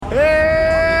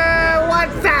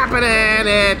And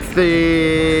it's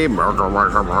the...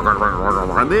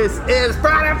 This is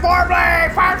Friday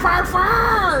Foreplay!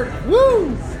 Fire!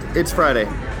 Woo! It's Friday.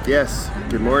 Yes,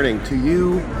 good morning to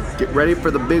you. Get ready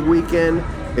for the big weekend.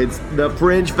 It's the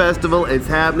Fringe Festival. It's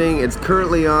happening. It's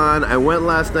currently on. I went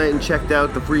last night and checked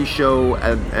out the free show,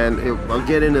 and I'll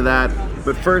get into that.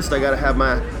 But first, I gotta have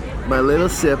my little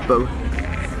sip of...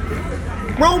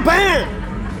 Roll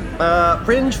band!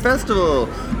 Fringe Festival.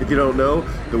 If you don't know,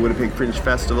 the Winnipeg Fringe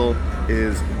Festival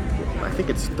is, I think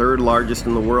it's third largest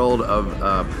in the world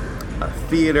of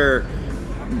theater,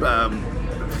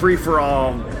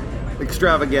 free-for-all,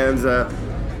 extravaganza,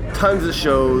 tons of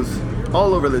shows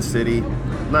all over the city.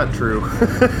 Not true.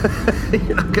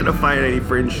 You're not gonna find any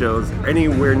Fringe shows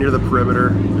anywhere near the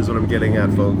perimeter, is what I'm getting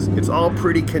at, folks. It's all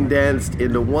pretty condensed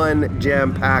into one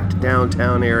jam-packed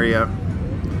downtown area.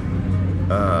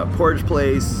 Portage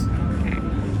Place,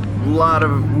 a lot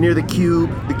of near the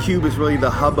Cube. The Cube is really the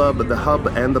hub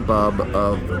and the bub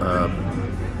of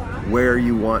where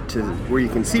you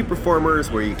can see performers,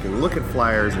 where you can look at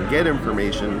flyers and get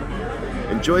information,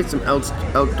 enjoy some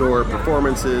outdoor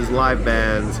performances, live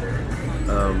bands,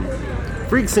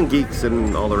 freaks and geeks,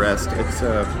 and all the rest. It's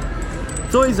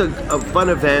always a fun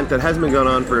event that hasn't been going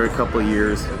on for a couple of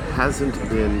years. Hasn't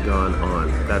been gone on.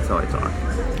 That's how I talk.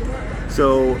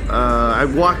 So I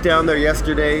walked down there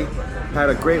yesterday, had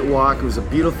a great walk. It was a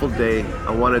beautiful day.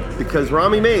 Because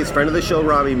Rami Mays, friend of the show,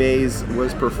 Rami Mays,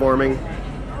 was performing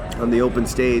on the open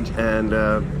stage. And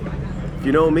if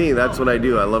you know me, that's what I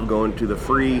do. I love going to the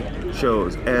free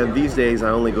shows. And these days I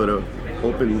only go to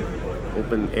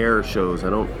open air shows. I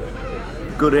don't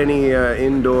go to any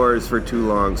indoors for too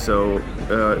long. So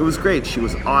it was great. She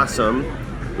was awesome.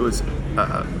 It was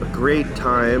a great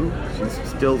time. She's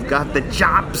still got the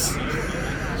chops.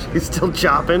 She's still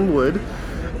chopping wood.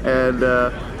 And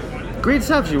great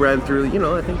stuff. She ran through,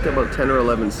 I think about 10 or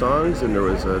 11 songs. And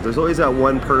there's always that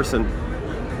one person,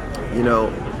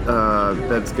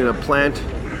 that's going to plant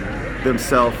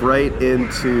themselves right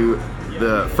into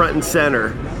the front and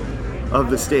center of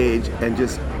the stage and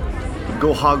just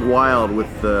go hog wild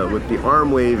with the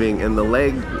arm waving and the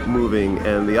leg moving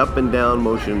and the up and down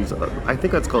motions. I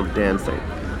think that's called dancing,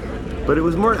 but it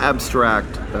was more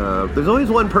abstract. There's always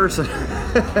one person,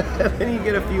 and then you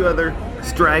get a few other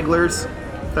stragglers,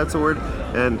 if that's a word.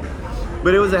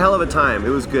 But it was a hell of a time. It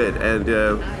was good, and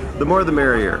the more the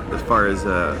merrier as far as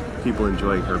people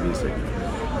enjoying her music.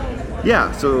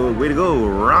 Yeah, so way to go,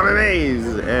 Rami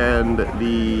Mays, and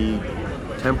the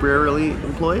temporarily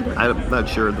employed? I'm not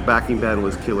sure. The backing band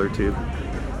was killer too.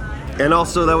 And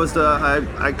also that was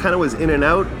I kind of was in and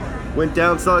out, went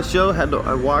down, saw the show,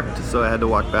 I walked, so I had to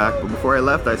walk back. But before I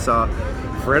left, I saw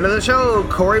friend of the show,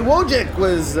 Corey Wojcik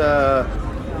was,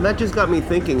 and that just got me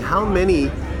thinking, how many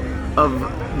of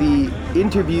the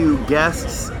interview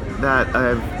guests that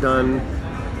I've done,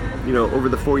 over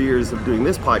the 4 years of doing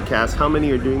this podcast, how many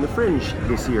are doing the Fringe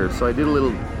this year? So I did a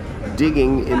little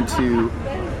digging into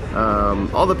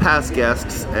all the past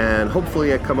guests, and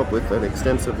hopefully I come up with an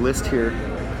extensive list here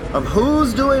of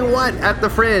who's doing what at the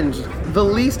Fringe. The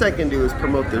least I can do is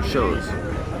promote their shows.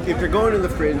 If you're going to the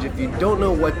Fringe, if you don't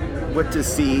know what to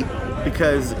see,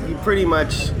 because you pretty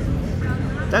much,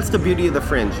 that's the beauty of the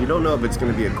Fringe. You don't know if it's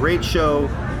going to be a great show.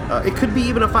 It could be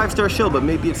even a 5-star show, but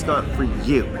maybe it's not for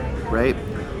you, right?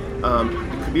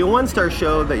 It could be a 1-star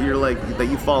show that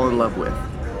you fall in love with.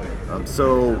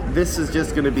 So this is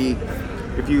just going to be,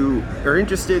 if you are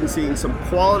interested in seeing some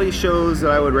quality shows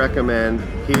that I would recommend,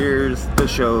 here's the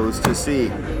shows to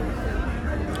see.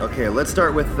 Okay, let's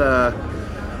start with,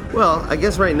 I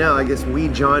guess right now, Wee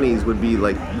Johnny's would be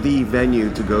like the venue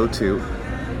to go to.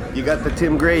 You got the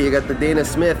Tim Gray, you got the Dana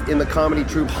Smith in the comedy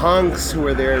troupe Hunks, who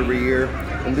are there every year.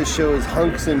 And this show is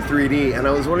Hunks in 3D. And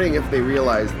I was wondering if they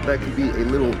realized that could be a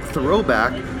little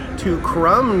throwback to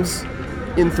Crumbs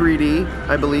in 3D,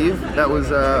 I believe. That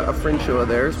was a Fringe show of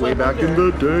theirs way back in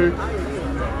the day.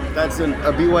 That's a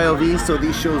BYOV, so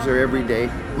these shows are every day.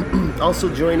 Also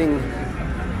joining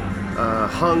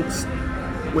Hunks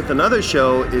with another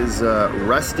show is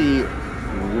Rusty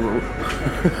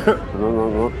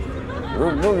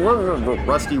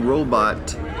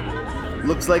Robot.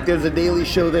 Looks like there's a daily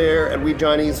show there at Wee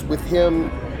Johnny's with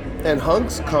him and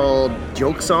Hunks called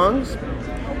Joke Songs.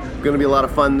 Going to be a lot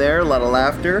of fun there, a lot of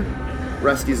laughter.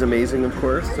 Rusty's amazing, of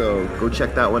course, so go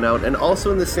check that one out. And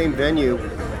also in the same venue,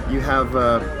 you have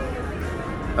a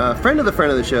friend of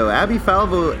the show, Abby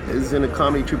Falvo, is in a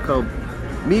comedy troupe called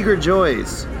Meager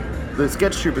Joys. The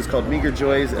sketch troupe is called Meager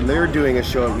Joys, and they're doing a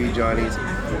show at Wee Johnny's.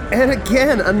 And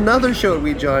again, another show at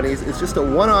Wee Johnny's. It's just a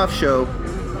one-off show.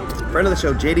 Friend of the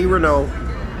show, JD Renault,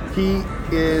 he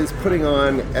is putting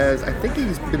on, as I think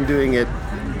he's been doing it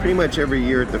pretty much every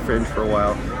year at the Fringe for a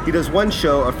while. He does one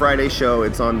show, a Friday show.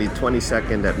 It's on the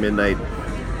 22nd at midnight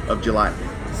of July.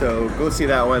 So go see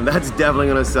that one. That's definitely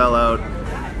going to sell out.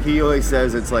 He always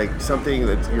says it's like something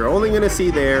that you're only going to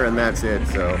see there, and that's it.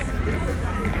 So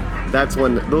that's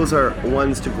one. Those are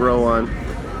ones to grow on.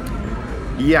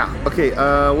 Yeah. Okay.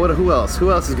 Who else?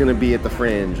 Who else is going to be at the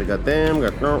Fringe? I got them.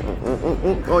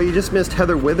 Oh, you just missed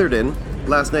Heather Witherden.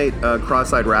 Last night,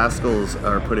 Cross-Eyed Rascals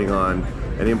are putting on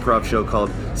an improv show called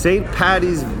St.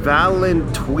 Paddy's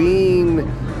Valentine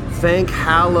Thank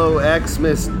Hallow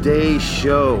Xmas Day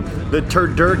Show. The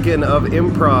Turdurkin of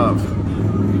improv.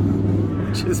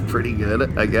 Which is pretty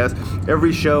good, I guess.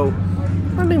 Every show,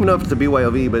 I don't even know if it's a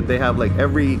BYOV, but they have like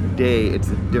every day it's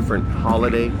a different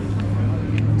holiday.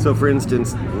 So for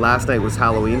instance, last night was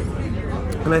Halloween,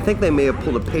 and I think they may have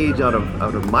pulled a page out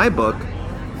of my book,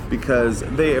 because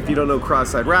they, if you don't know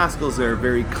Cross-Eyed Rascals, they're a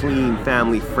very clean,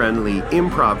 family-friendly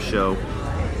improv show.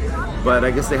 But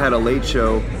I guess they had a late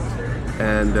show,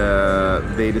 and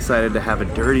they decided to have a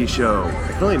dirty show. I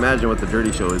can only imagine what the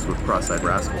dirty show is with Cross-Eyed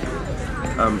Rascals.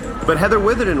 But Heather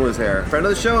Witherden was there, friend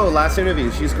of the show, last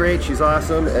interview. She's great, she's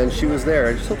awesome, and she was there.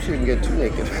 I just hope she didn't get too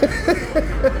naked.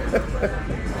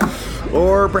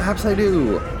 Or perhaps I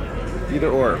do. Either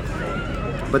or.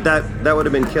 But that would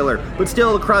have been killer. But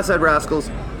still, the Cross-Eyed Rascals,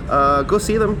 go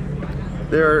see them.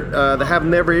 They have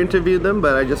never interviewed them,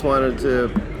 but I just wanted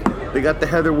to. They got the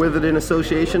Heather Witherden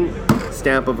Association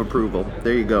stamp of approval.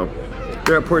 There you go.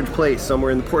 They're at Portage Place,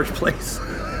 somewhere in the Portage Place.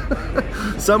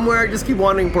 Somewhere, just keep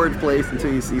wandering Portage Place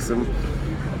until you see some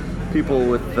people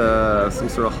with some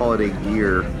sort of holiday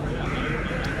gear.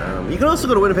 You can also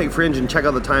go to Winnipeg Fringe and check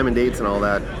out the time and dates and all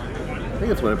that. I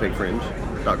think it's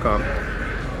winnipegfringe.com.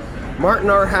 Martin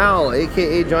R. Howell,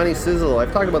 aka Johnny Sizzle.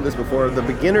 I've talked about this before. The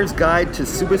Beginner's Guide to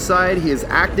Suicide. He is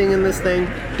acting in this thing.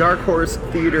 Dark Horse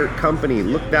Theater Company.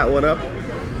 Look that one up.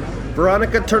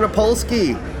 Veronica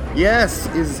Turnopolsky, yes,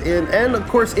 is in, and of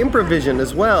course Improvision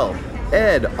as well.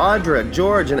 Ed, Audra,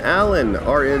 George, and Alan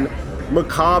are in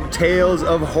Macabre Tales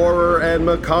of Horror and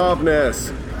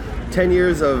Macabreness. 10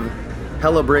 years of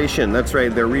Hellabration. That's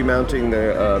right, they're remounting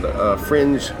the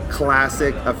Fringe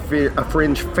classic, a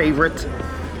Fringe favorite,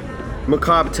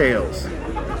 Macabre Tales.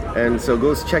 And so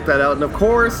go check that out. And of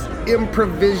course,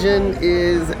 Improvision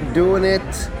is doing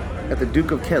it at the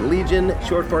Duke of Kent Legion,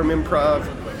 short form improv.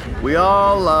 We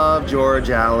all love George,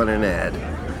 Alan, and Ed.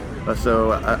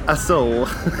 So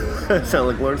sound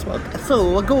like Lawrence Welk.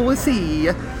 So go see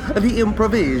the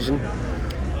Improvision.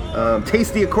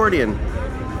 Taste the accordion.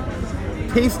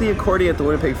 Taste the accordion at the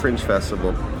Winnipeg Fringe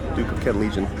Festival, Duke of Kent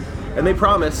Legion. And they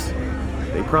promise,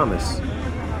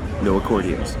 no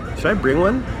accordions. Should I bring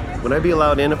one? Would I be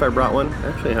allowed in if I brought one? I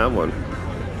actually have one.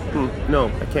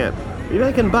 No, I can't. Maybe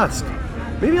I can busk.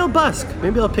 Maybe I'll busk.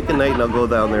 Maybe I'll pick a night and I'll go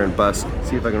down there and busk.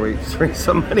 See if I can raise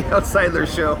some money outside their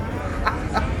show.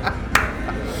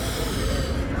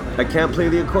 I can't play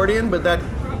the accordion, but that,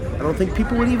 I don't think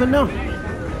people would even know.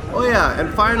 Oh yeah, and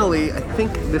finally, I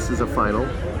think this is a final.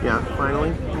 Yeah,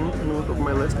 finally. Let me look over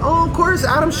my list. Oh, of course,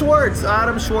 Adam Schwartz.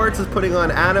 Adam Schwartz is putting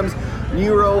on Adam's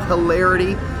Neuro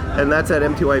Hilarity, and that's at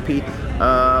MTYP.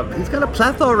 He's got a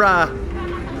plethora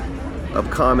of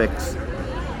comics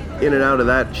in and out of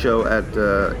that show at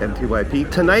MTYP.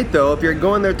 Tonight, though, if you're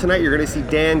going there tonight, you're going to see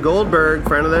Dan Goldberg,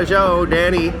 friend of the show.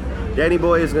 Danny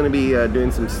Boy is going to be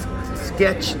doing some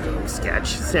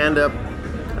stand-up.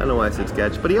 I don't know why I said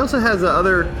sketch, but he also has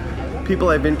other people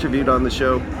I've interviewed on the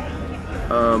show.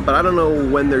 But I don't know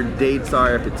when their dates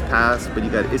are, if it's past. But you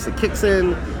got Issa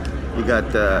Kickson, you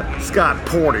got Scott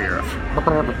Porter,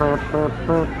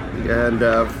 and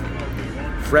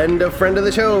friend of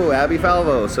the show, Abby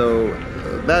Falvo. So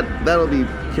that'll be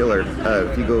killer.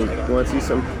 If you want to see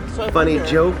some funny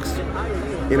jokes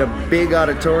in a big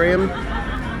auditorium,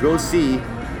 go see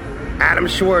Adam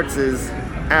Schwartz's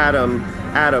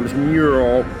Adam's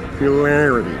Neuro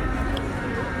Hilarity.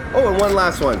 Oh, and one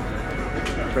last one.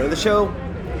 Friend of the show,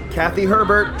 Kathy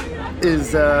Herbert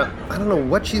is, I don't know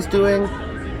what she's doing.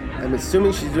 I'm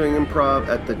assuming she's doing improv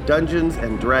at the Dungeons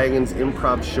and Dragons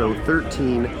Improv Show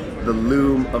 13, The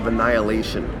Loom of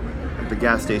Annihilation, at the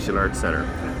Gas Station Arts Center.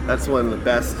 That's one of the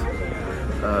best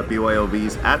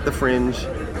BYOVs at the Fringe.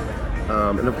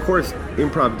 And of course,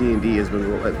 Improv D&D has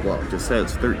been, well, just said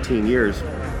it's 13 years.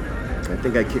 I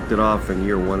think I kicked it off in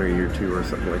year 1 or year 2 or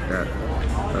something like that.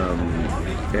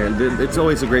 And it's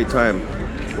always a great time.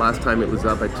 Last time it was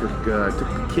up, I took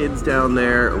the kids down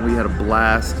there. We had a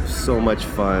blast, so much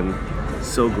fun,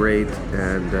 so great.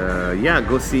 And yeah,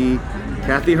 go see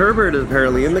Kathy Herbert is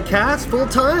apparently in the cast full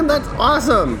time. That's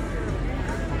awesome.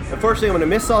 And unfortunately, I'm going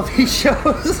to miss all these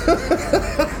shows.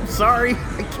 Sorry,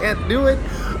 I can't do it.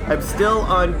 I'm still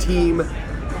on team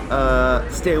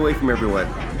stay away from everyone.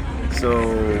 So,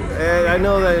 and I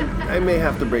know that I may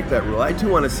have to break that rule. I do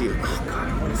want to see it. Oh, God,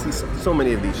 I want to see so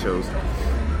many of these shows.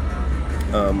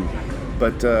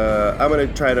 But I'm going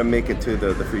to try to make it to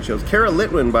the free shows. Kara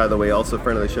Litwin, by the way, also a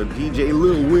friend of the show, DJ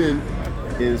Lil Win,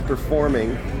 is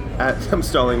performing at, I'm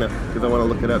stalling now because I want to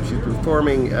look it up. She's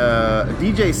performing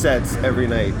DJ sets every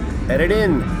night. Edit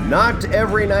in, not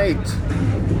every night.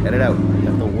 Edit out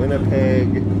at the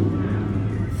Winnipeg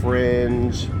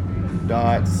Fringe.ca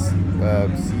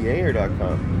or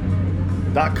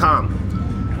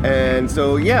 .com. And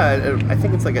so, yeah, I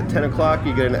think it's like at 10 o'clock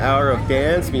you get an hour of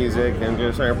dance music and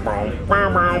just like, oh,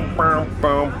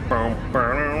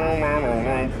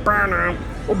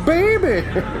 baby.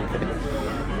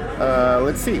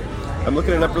 Let's see. I'm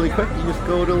looking it up really quick. You just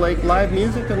go to like live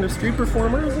music under street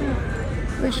performers and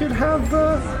they should have,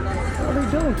 oh, they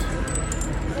don't.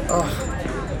 Oh,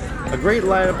 a great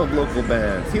lineup of local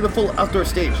bands. See the full outdoor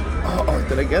stage. Oh,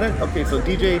 did I get it? Okay, so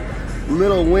DJ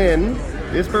Little Win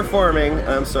is performing,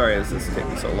 I'm sorry this is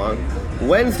taking so long,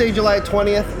 Wednesday, July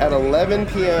 20th at 11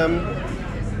 p.m.,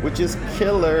 which is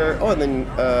killer. Oh, and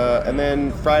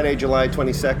then Friday, July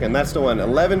 22nd, that's the one,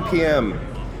 11 p.m.,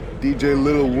 DJ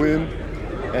Little Win.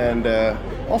 And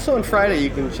also on Friday, you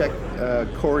can check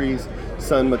Corey's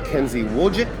son, Mackenzie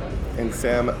Wojcik, and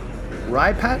Sam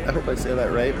Rypat, I hope I say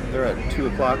that right. They're at 2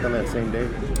 o'clock on that same day.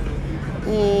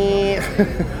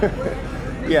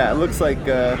 Yeah, it looks like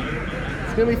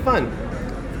it's going to be fun.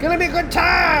 Gonna be good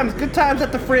times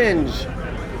at the Fringe.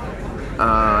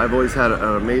 I've always had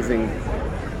an amazing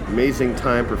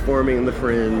time performing in the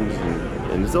Fringe,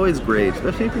 and it's always great,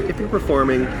 especially if you're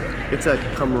performing. It's a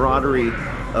camaraderie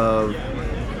of,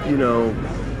 you know,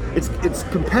 it's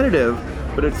competitive,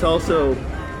 but it's also,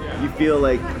 you feel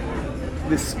like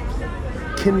this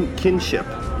kinship,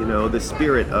 you know, the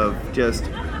spirit of just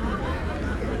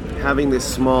having this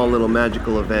small little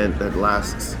magical event that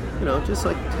lasts, you know, just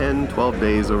like 10, 12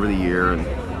 days over the year, and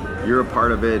you're a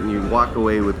part of it, and you walk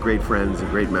away with great friends and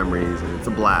great memories, and it's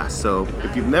a blast. So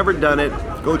if you've never done it,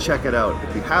 go check it out.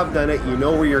 If you have done it, you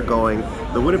know where you're going.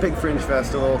 The Winnipeg Fringe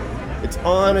Festival, it's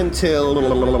on until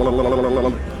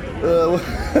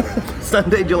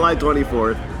Sunday, July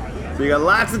 24th. So you got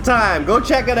lots of time. Go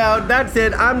check it out. That's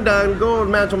it. I'm done. Go to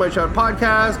Mantle My Shot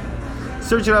Podcast.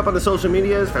 Search it up on the social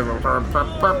medias. And we're on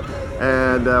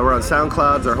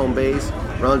SoundCloud's our home base.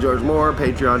 Ronald George Moore,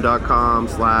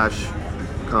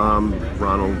 patreon.com/com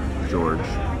Ronald George.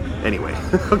 Anyway,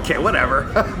 okay, whatever.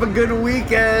 Have a good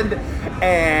weekend,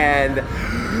 and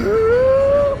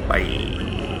bye.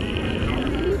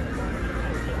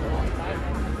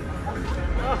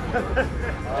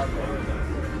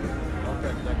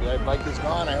 That bike is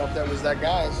gone. I hope that was that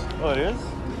guy's. Oh, it is?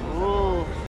 Ooh.